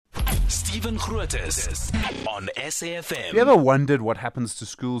Stephen Grootes on SAFM. Have you ever wondered what happens to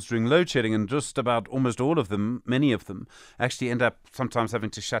schools during load shedding? And just about almost all of them, many of them, actually end up sometimes having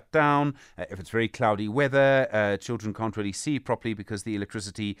to shut down. If it's very cloudy weather, children can't really see properly because the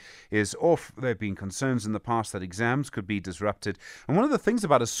electricity is off. There have been concerns in the past that exams could be disrupted. And one of the things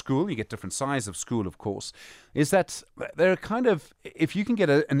about a school, you get different size of school, of course, is that they're kind of, if you can get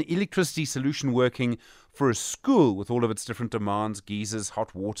an electricity solution working for a school with all of its different demands, geysers,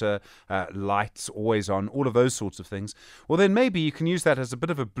 hot water, lights always on, all of those sorts of things, well, then maybe you can use that as a bit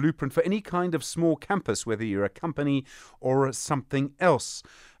of a blueprint for any kind of small campus, whether you're a company or something else.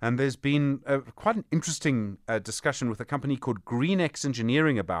 And there's been quite an interesting discussion with a company called Greenx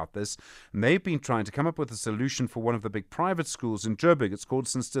Engineering about this. And they've been trying to come up with a solution for one of the big private schools in Joburg. It's called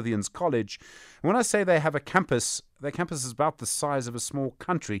St. Stithians College. And when I say they have a campus, their campus is about the size of a small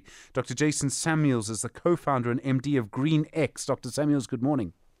country. Dr. Jason Samuels is the co-founder and MD of Greenx. Dr. Samuels, good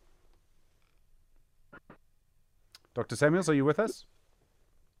morning. Dr. Samuels, are you with us?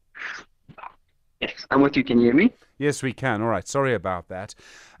 Yes, I'm with you. Can you hear me? Yes, we can. All right. Sorry about that.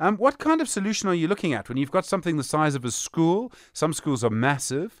 What kind of solution are you looking at when you've got something the size of a school? Some schools are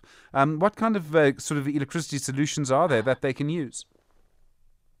massive. What kind of sort of electricity solutions are there that they can use?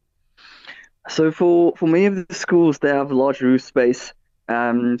 So for many of the schools, they have large roof space.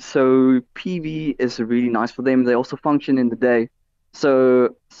 So PV is really nice for them. They also function in the day.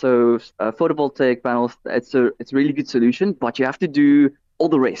 So photovoltaic panels, it's a really good solution, but you have to do all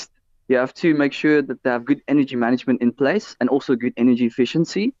the rest. You have to make sure that they have good energy management in place and also good energy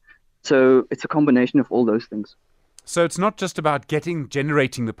efficiency. So it's a combination of all those things. So it's not just about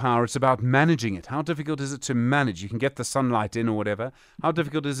generating the power, it's about managing it. How difficult is it to manage? You can get the sunlight in or whatever. How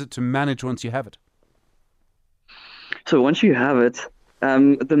difficult is it to manage once you have it? So once you have it,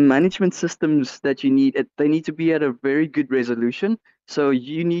 the management systems that you need, they need to be at a very good resolution. So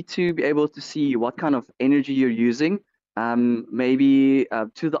you need to be able to see what kind of energy you're using, maybe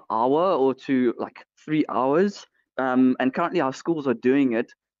to the hour or to like 3 hours. And currently our schools are doing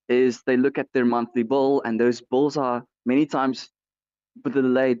it is they look at their monthly bill, and those bills are many times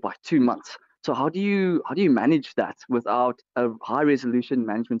delayed by 2 months. So how do you manage that without a high resolution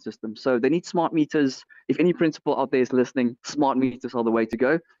management system? So they need smart meters. If any principal out there is listening, smart meters are the way to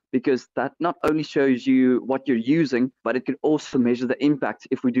go, because that not only shows you what you're using, but it can also measure the impact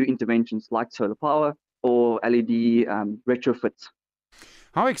if we do interventions like solar power or LED retrofits.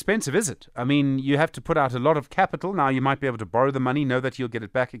 How expensive is it? I mean, you have to put out a lot of capital. Now, you might be able to borrow the money, know that you'll get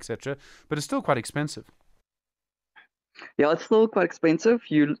it back, etc., but it's still quite expensive. Yeah, it's still quite expensive.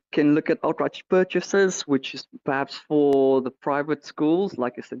 You can look at outright purchases, which is perhaps for the private schools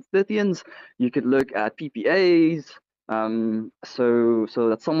like St. Stithians. You could look at PPAs, so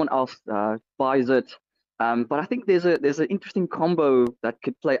that someone else buys it. But I think there's an interesting combo that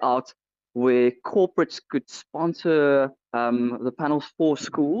could play out where corporates could sponsor the panels for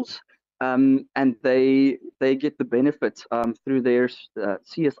schools, and they get the benefits through their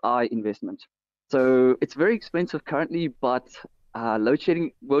CSI investment. So it's very expensive currently, but load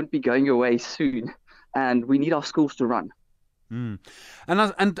shedding won't be going away soon, and we need our schools to run. Mm.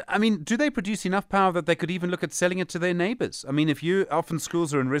 And I mean, do they produce enough power that they could even look at selling it to their neighbours? I mean, often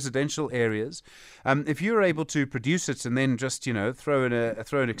schools are in residential areas. If you're able to produce it and then just throw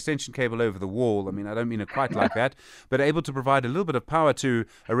an extension cable over the wall, I mean, I don't mean it quite like that, but able to provide a little bit of power to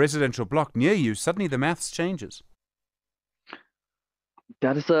a residential block near you, suddenly the maths changes.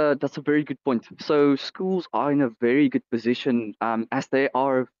 That's a very good point. So schools are in a very good position, as they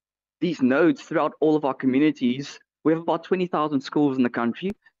are these nodes throughout all of our communities. We have about 20,000 schools in the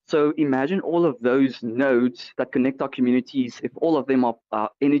country. So imagine all of those nodes that connect our communities. If all of them are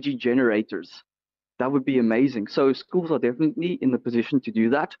energy generators, that would be amazing. So schools are definitely in the position to do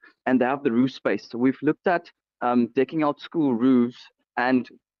that, and they have the roof space. So we've looked at decking out school roofs, and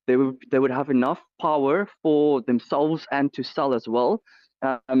they would have enough power for themselves and to sell as well.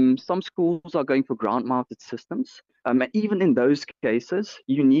 Some schools are going for ground-mounted systems. And even in those cases,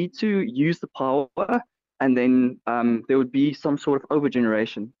 you need to use the power, and then there would be some sort of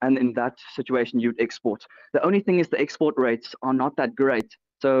overgeneration. And in that situation, you'd export. The only thing is the export rates are not that great.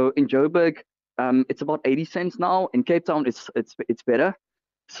 So in Joburg, it's about 80 cents now. In Cape Town, it's better.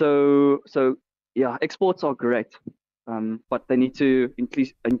 So yeah, exports are great. but they need to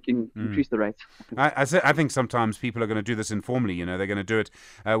increase the rates. I think sometimes people are going to do this informally. They're going to do it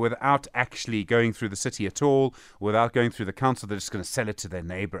without actually going through the city at all, without going through the council. They're just going to sell it to their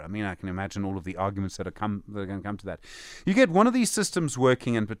neighbour. I mean, I can imagine all of the arguments that are going to come to that. You get one of these systems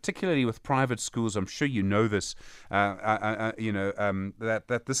working, and particularly with private schools, I'm sure you know this. That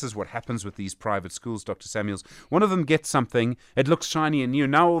this is what happens with these private schools, Dr. Samuels. One of them gets something, it looks shiny and new.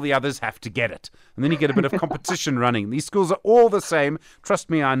 Now all the others have to get it, and then you get a bit of competition running. These schools are all the same. Trust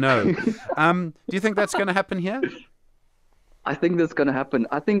me, I know. Do you think that's going to happen here? I think that's going to happen.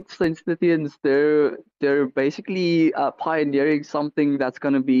 I think St. Stithians, they're basically pioneering something that's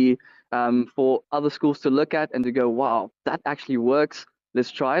going to be for other schools to look at and to go, wow, that actually works.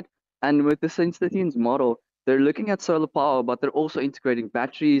 Let's try it. And with the St. Stithians model, they're looking at solar power, but they're also integrating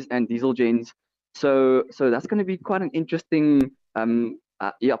batteries and diesel gens. So that's going to be quite an interesting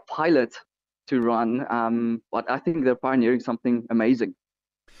pilot to run. But I think they're pioneering something amazing.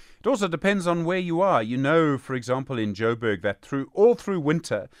 It also depends on where you are. For example, in Joburg, that all through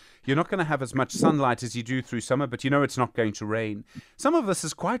winter, you're not going to have as much sunlight as you do through summer, but it's not going to rain. Some of this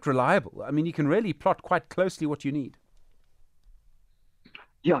is quite reliable. I mean, you can really plot quite closely what you need.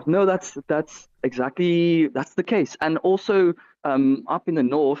 Yeah, no, that's the case. And also up in the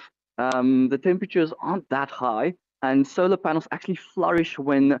north, the temperatures aren't that high, and solar panels actually flourish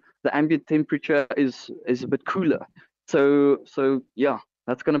when the ambient temperature is a bit cooler. So yeah.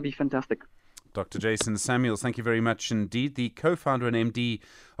 That's going to be fantastic. Dr. Jason Samuels, thank you very much indeed. The co-founder and MD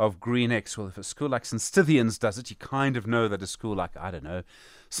of Greenx. Well, if a school like St. Stithians does it, you kind of know that a school like, I don't know,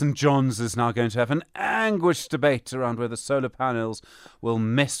 St. John's is now going to have an anguished debate around whether solar panels will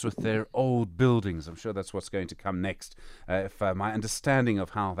mess with their old buildings. I'm sure that's what's going to come next. If my understanding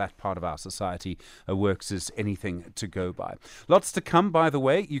of how that part of our society works is anything to go by. Lots to come, by the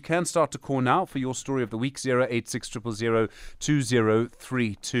way. You can start to call now for your story of the week, 086 000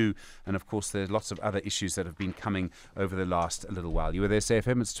 2032. And of course, there's lots of other issues that have been coming over the last little while. You were there,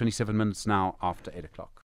 SAFM. It's 27 minutes now after 8 o'clock.